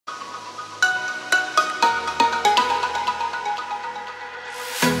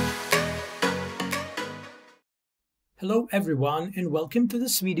Hello everyone and welcome to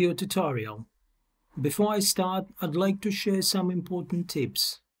this video tutorial. Before I start, I'd like to share some important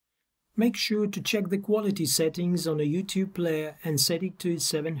tips. Make sure to check the quality settings on a YouTube player and set it to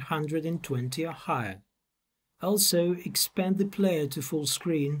 720 or higher. Also, expand the player to full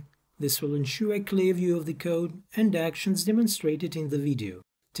screen. This will ensure a clear view of the code and actions demonstrated in the video.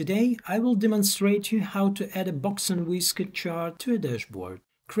 Today, I will demonstrate to you how to add a Box and Whisker chart to a dashboard.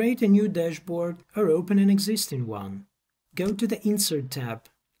 Create a new dashboard or open an existing one. Go to the Insert tab,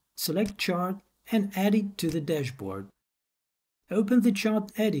 select Chart and add it to the dashboard. Open the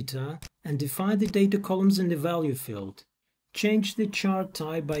chart editor and define the data columns in the value field. Change the chart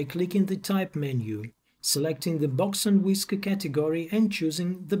type by clicking the Type menu, selecting the Box and Whisker category and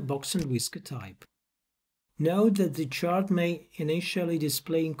choosing the Box and Whisker type. Note that the chart may initially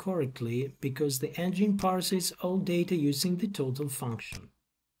display incorrectly because the engine parses all data using the total function.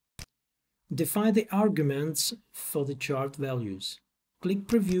 Define the arguments for the chart values. Click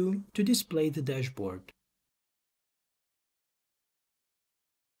Preview to display the dashboard.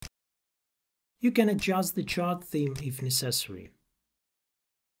 You can adjust the chart theme if necessary.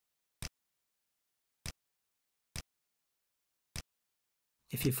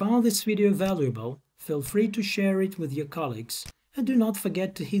 If you found this video valuable, feel free to share it with your colleagues and do not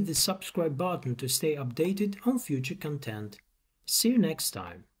forget to hit the subscribe button to stay updated on future content. See you next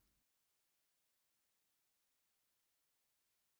time.